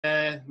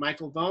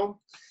Michael Bohm,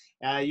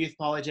 youth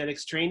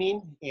apologetics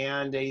training,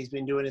 and he's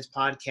been doing his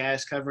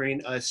podcast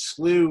covering a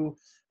slew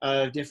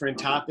of different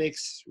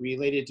topics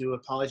related to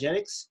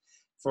apologetics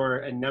for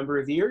a number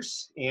of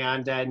years.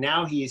 And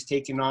now he's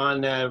taken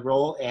on a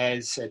role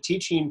as a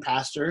teaching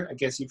pastor, I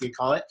guess you could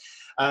call it,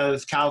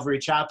 of Calvary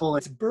Chapel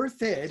in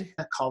Berthoud,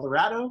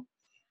 Colorado.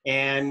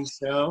 And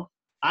so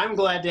I'm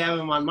glad to have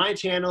him on my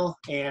channel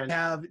and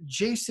have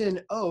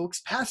Jason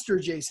Oakes, Pastor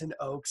Jason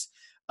Oakes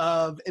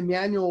of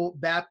Emmanuel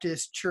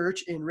Baptist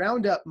Church in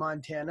Roundup,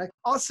 Montana,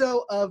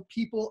 also of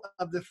People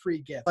of the Free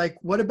Gift. Like,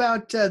 what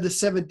about the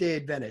Seventh-day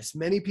Adventists?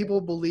 Many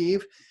people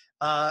believe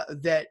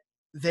that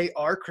they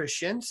are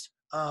Christians.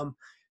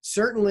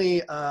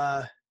 Certainly,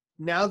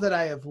 now that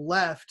I have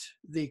left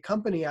the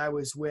company I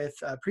was with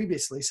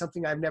previously,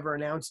 something I've never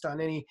announced on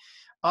any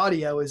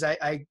audio is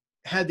I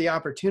had the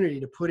opportunity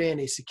to put in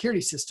a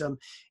security system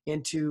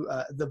into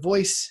the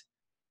voice,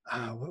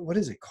 what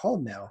is it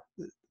called now?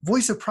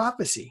 Voice of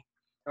Prophecy,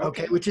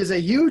 okay, which is a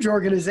huge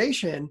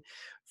organization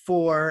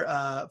for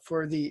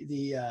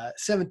the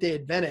Seventh-day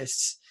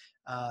Adventists,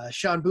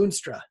 Sean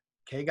Boonstra.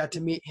 Okay, got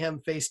to meet him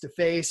face to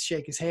face,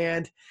 shake his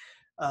hand,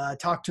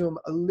 talk to him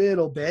a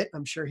little bit.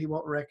 I'm sure he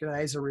won't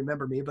recognize or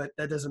remember me, but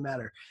that doesn't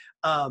matter.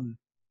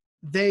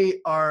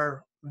 They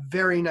are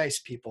very nice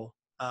people.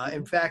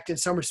 In fact, in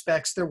some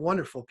respects, they're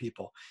wonderful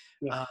people.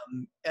 Yeah.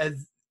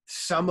 As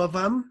some of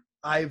them,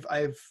 I've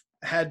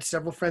had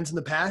several friends in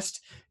the past.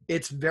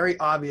 It's very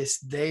obvious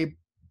they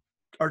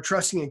are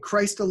trusting in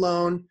Christ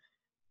alone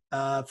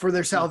for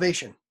their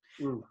salvation.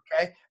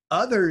 Okay.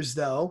 Others,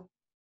 though,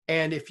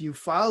 and if you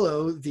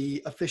follow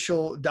the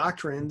official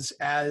doctrines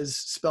as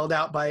spelled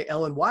out by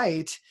Ellen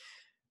White,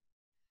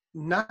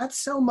 not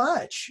so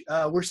much.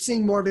 We're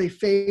seeing more of a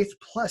faith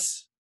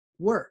plus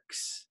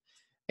works.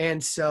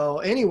 And so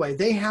anyway,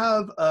 they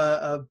have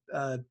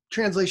a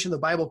translation of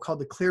the Bible called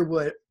the Clear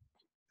Word,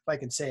 if I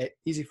can say it,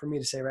 easy for me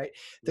to say, right?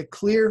 The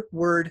Clear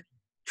Word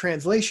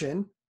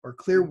Translation or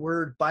Clear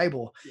Word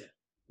Bible. Yeah.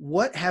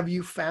 What have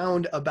you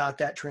found about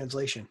that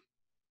translation?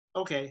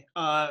 Okay.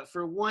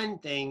 For one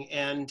thing,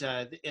 and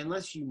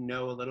unless you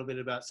know a little bit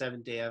about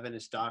Seventh-day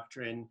Adventist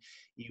doctrine,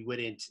 you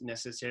wouldn't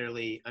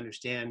necessarily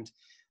understand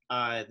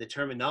the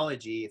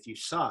terminology if you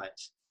saw it.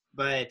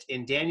 But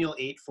in Daniel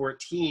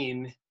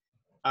 8:14,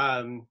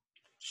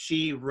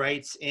 she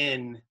writes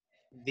in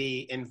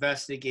the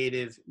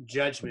investigative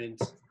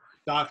judgment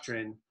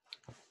doctrine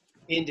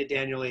into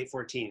Daniel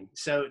 8:14.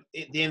 So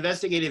the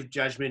investigative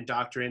judgment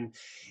doctrine,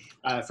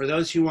 for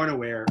those who aren't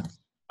aware,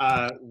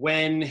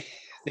 when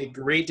the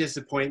Great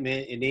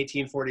Disappointment in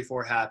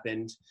 1844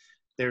 happened,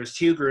 there was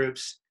two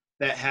groups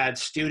that had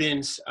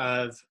students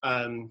of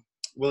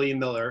William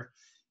Miller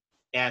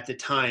at the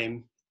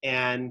time,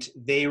 and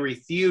they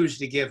refused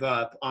to give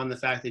up on the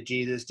fact that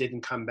Jesus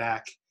didn't come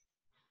back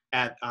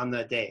on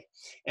that day.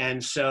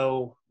 And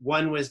so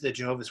one was the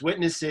Jehovah's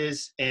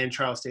Witnesses and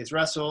Charles Taze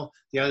Russell.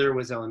 The other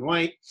was Ellen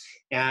White.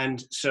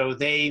 And so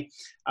they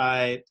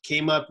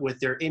came up with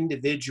their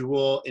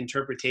individual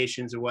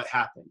interpretations of what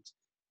happened.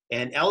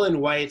 And Ellen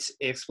White's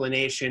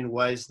explanation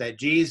was that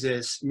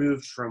Jesus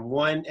moved from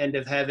one end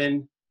of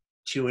heaven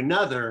to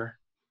another,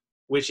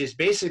 which is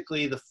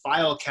basically the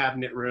file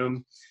cabinet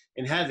room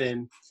in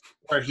heaven,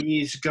 where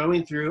he's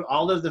going through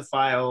all of the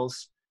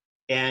files,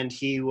 and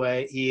he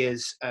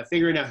is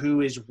figuring out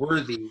who is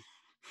worthy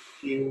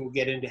to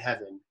get into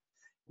heaven.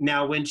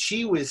 Now, when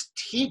she was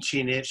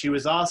teaching it, she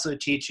was also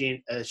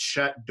teaching a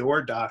shut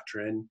door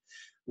doctrine,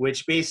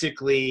 which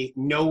basically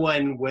no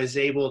one was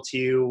able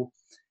to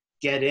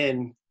get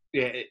in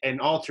and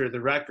alter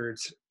the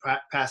records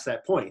past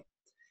that point.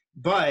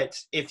 But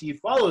if you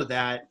follow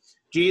that,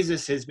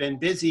 Jesus has been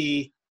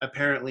busy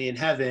apparently in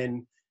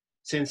heaven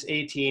since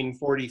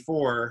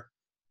 1844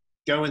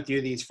 going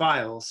through these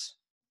files,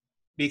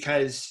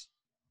 because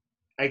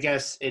I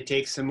guess it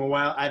takes him a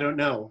while. I don't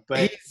know,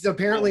 but he's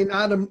apparently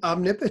not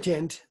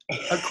omnipotent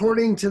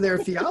according to their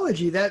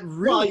theology. That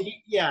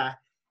really, well,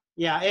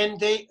 yeah, and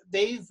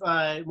they've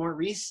more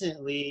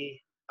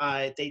recently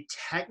they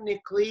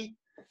technically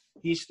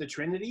teach the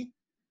Trinity,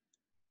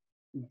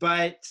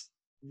 but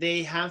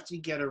they have to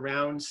get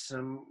around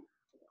some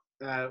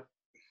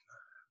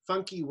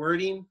funky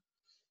wording,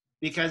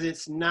 because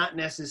it's not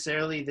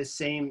necessarily the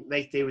same.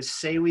 Like, they would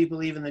say we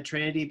believe in the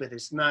Trinity, but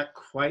it's not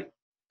quite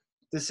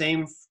the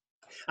same.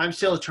 I'm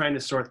still trying to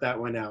sort that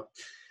one out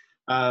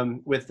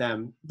with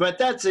them. But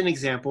that's an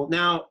example.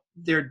 Now,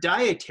 their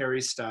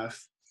dietary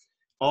stuff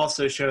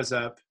also shows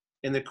up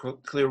in the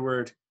Clear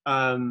Word.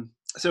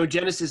 So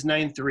Genesis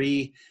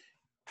 9:3,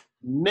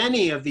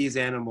 many of these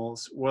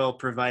animals will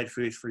provide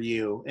food for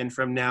you, and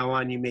from now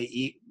on you may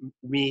eat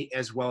meat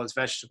as well as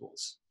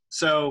vegetables.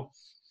 So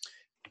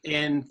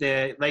in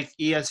the, like,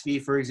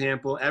 ESV, for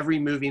example, every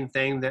moving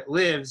thing that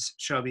lives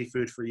shall be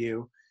food for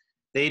you.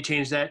 They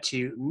changed that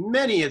to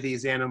many of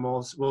these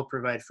animals will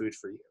provide food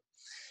for you.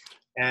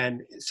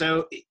 And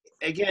so,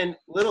 again,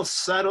 little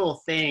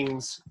subtle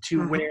things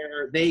to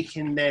where they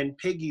can then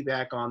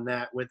piggyback on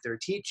that with their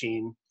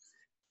teaching.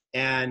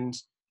 And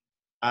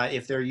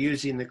if they're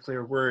using the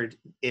clear word,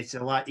 it's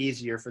a lot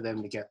easier for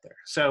them to get there.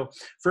 So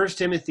 1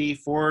 Timothy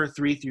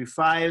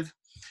 4:3-5,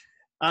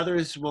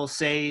 others will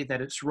say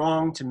that it's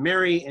wrong to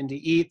marry and to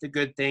eat the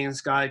good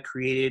things God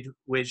created,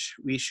 which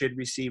we should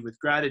receive with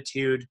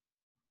gratitude.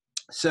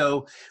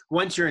 So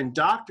once you're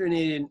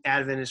indoctrinated in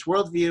Adventist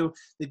worldview,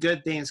 the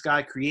good things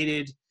God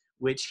created,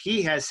 which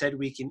he has said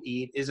we can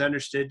eat, is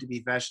understood to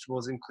be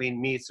vegetables and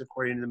clean meats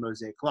according to the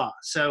Mosaic Law.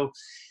 So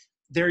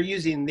they're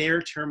using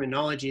their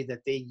terminology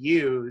that they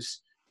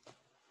use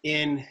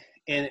in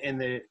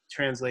the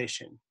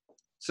translation.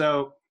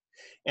 So,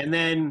 and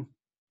then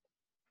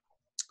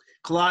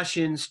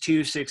Colossians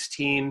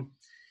 2:16,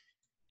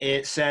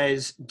 it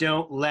says,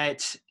 don't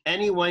let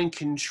anyone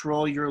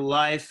control your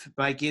life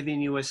by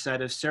giving you a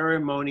set of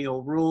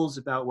ceremonial rules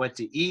about what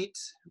to eat,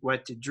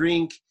 what to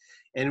drink,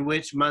 and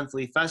which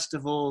monthly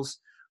festivals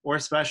or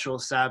special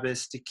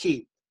Sabbaths to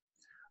keep.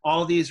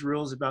 All these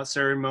rules about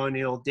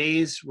ceremonial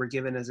days were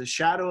given as a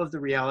shadow of the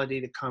reality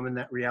to come, and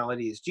that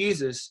reality is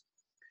Jesus.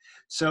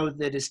 So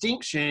the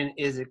distinction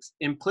is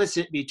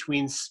implicit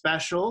between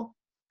special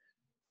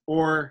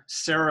or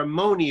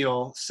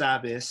ceremonial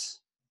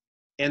Sabbaths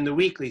and the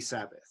weekly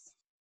Sabbath.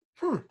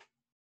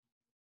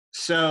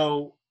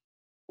 So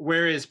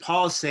whereas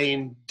Paul's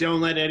saying,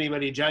 don't let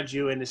anybody judge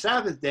you in the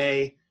Sabbath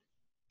day,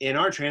 in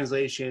our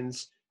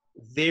translations,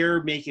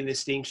 they're making a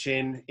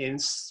distinction in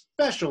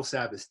special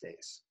Sabbath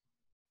days.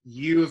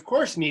 You, of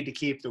course, need to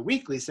keep the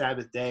weekly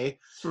Sabbath day,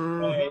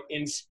 but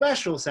in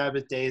special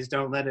Sabbath days,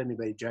 don't let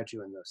anybody judge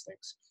you in those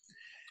things.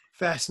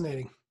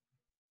 Fascinating.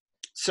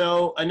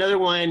 So another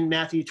one,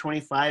 Matthew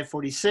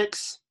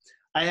 25:46,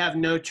 I have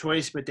no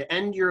choice but to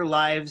end your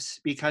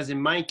lives because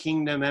in my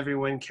kingdom,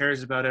 everyone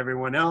cares about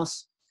everyone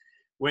else,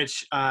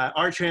 which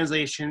our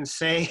translations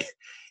say,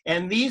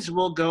 and these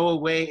will go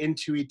away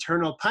into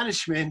eternal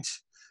punishment,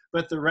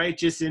 but the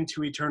righteous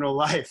into eternal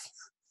life.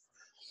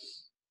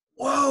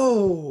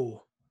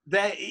 Whoa.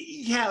 That,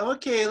 yeah,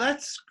 okay,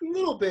 that's a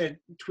little bit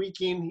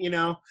tweaking, you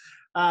know.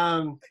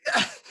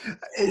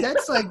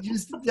 That's like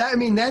just, I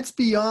mean, that's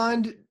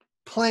beyond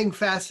playing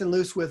fast and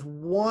loose with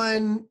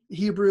one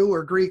Hebrew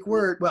or Greek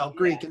word. Well,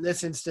 Greek in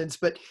this instance,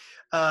 but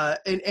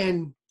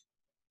and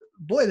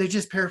boy, they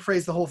just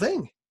paraphrase the whole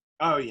thing.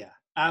 Oh yeah,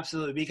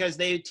 absolutely, because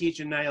they teach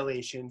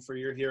annihilation for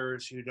your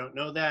hearers who don't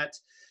know that.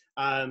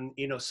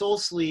 Soul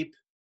sleep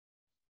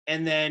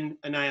and then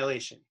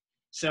annihilation.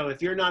 So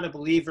if you're not a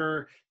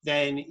believer,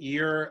 then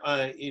you're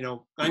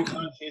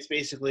unconscious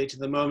basically to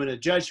the moment of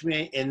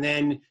judgment, and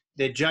then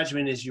the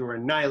judgment is you're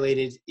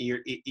annihilated.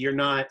 You're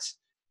not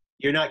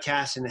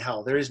cast into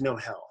hell. There is no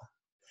hell.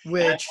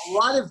 Which, and a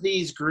lot of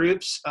these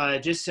groups,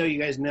 just so you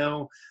guys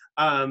know,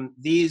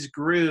 these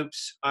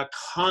groups, a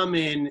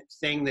common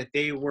thing that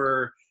they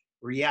were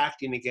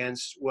reacting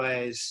against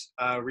was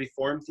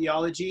Reformed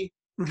theology,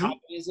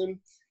 Calvinism,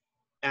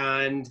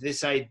 and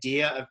this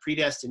idea of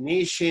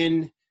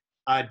predestination,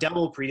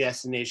 double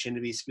predestination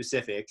to be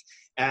specific,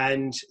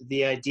 and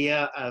the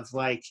idea of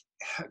like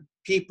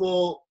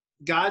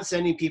God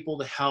sending people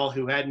to hell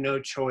who had no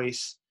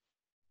choice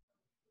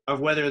of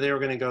whether they were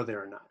going to go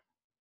there or not.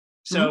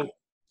 So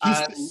he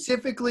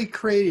specifically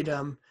created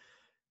them.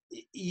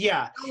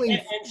 Yeah.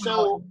 And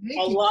so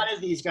a lot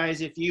of these guys,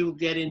 if you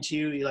get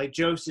into like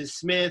Joseph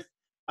Smith,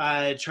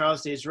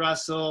 Charles Taze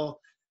Russell,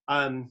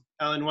 Ellen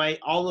White,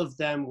 all of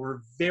them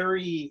were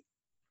very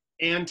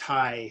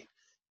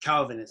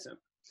anti-Calvinism.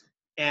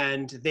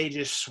 And they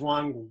just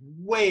swung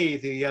way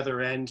to the other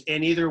end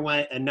and either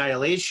went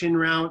annihilation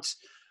route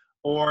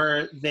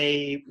or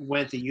they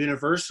went the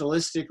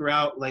universalistic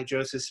route like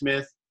Joseph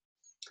Smith.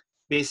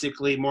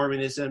 Basically,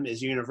 Mormonism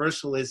is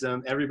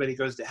universalism. Everybody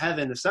goes to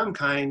heaven of some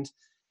kind.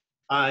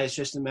 It's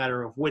just a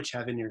matter of which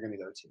heaven you're going to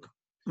go to.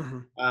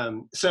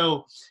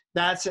 So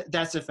that's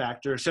a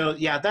factor. So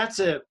yeah, that's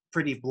a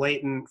pretty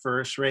blatant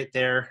verse right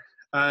there.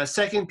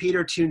 2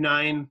 Peter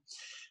 2:9.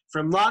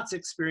 From Lot's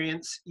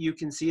experience, you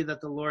can see that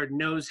the Lord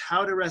knows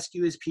how to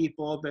rescue his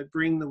people, but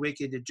bring the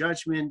wicked to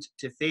judgment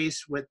to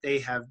face what they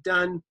have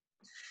done.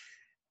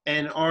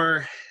 And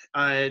our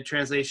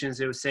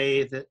translations, it would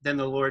say that then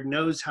the Lord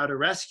knows how to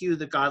rescue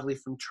the godly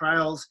from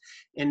trials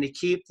and to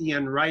keep the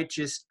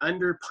unrighteous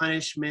under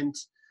punishment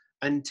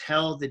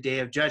until the day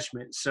of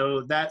judgment.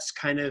 So that's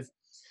kind of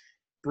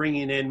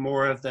bringing in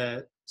more of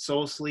the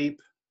soul sleep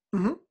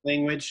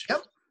language.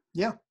 Yep.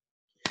 Yeah.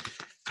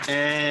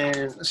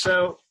 And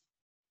so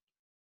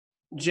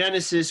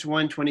Genesis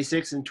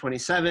 1:26 and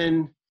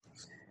 27,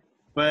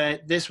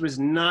 but this was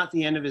not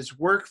the end of his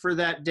work for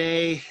that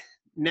day.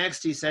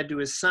 Next, he said to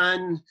his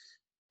son,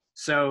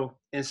 so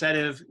instead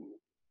of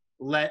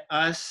let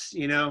us,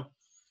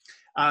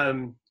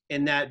 and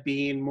that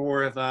being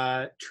more of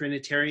a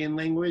Trinitarian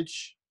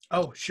language.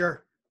 Oh,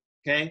 sure.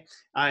 Okay.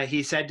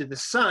 He said to the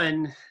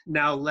son,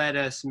 now let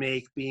us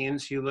make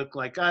beings who look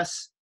like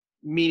us,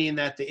 meaning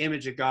that the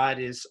image of God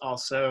is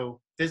also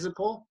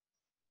physical,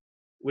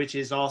 which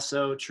is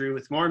also true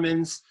with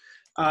Mormons.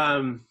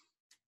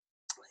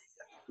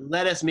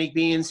 Let us make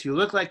beings who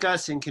look like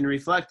us and can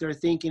reflect our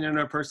thinking and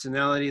our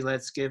personality.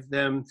 Let's give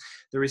them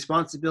the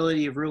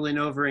responsibility of ruling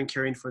over and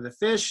caring for the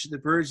fish, the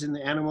birds, and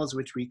the animals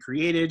which we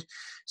created.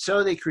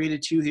 So they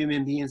created two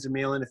human beings, a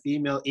male and a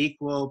female,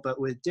 equal, but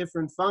with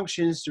different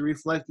functions to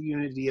reflect the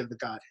unity of the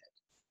Godhead.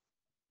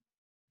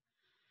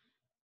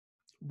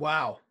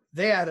 Wow.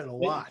 They added a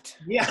lot.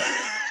 Yeah.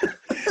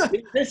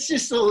 That's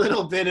just a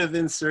little bit of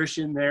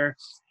insertion there.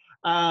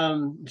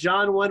 John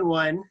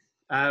 1:1.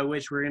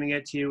 Which we're going to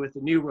get to with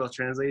the New World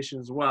Translation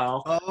as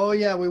well. Oh,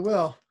 yeah, we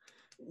will.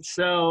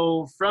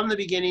 So, from the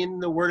beginning,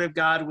 the Word of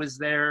God was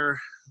there.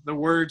 The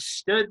Word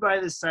stood by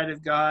the side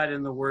of God,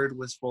 and the Word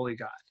was fully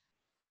God.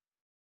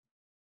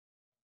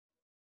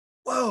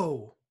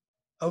 Whoa.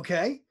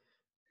 Okay.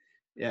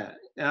 Yeah.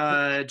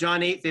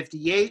 John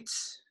 8:58,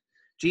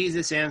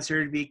 Jesus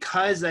answered,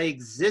 because I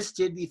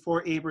existed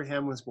before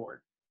Abraham was born.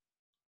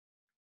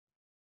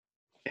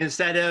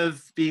 Instead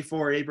of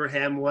before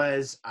Abraham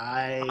was,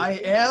 I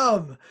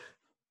am.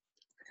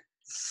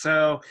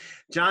 So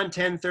John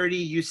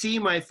 10:30, you see,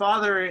 my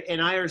Father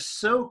and I are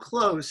so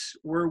close,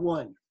 we're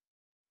one.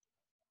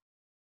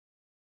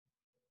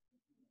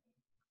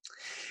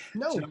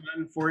 No.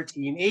 John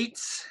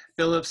 14:8,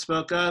 Philip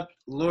spoke up,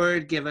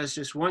 Lord, give us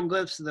just one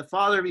glimpse of the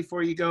Father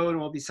before you go and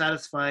we'll be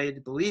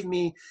satisfied. Believe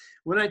me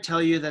when I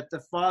tell you that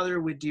the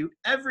Father would do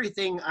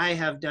everything I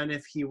have done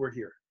if he were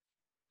here.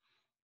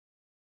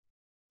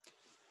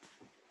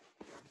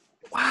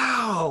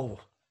 Wow.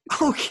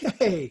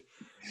 Okay.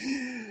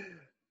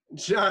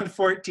 John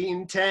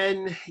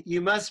 14:10,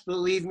 you must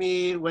believe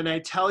me when I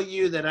tell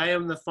you that I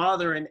am the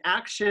Father in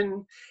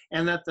action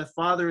and that the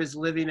Father is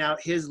living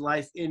out his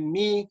life in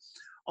me.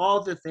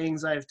 All the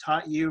things I've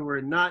taught you were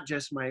not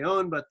just my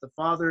own, but the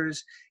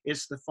Father's.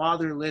 It's the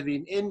Father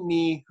living in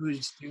me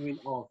who's doing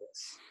all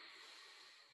this.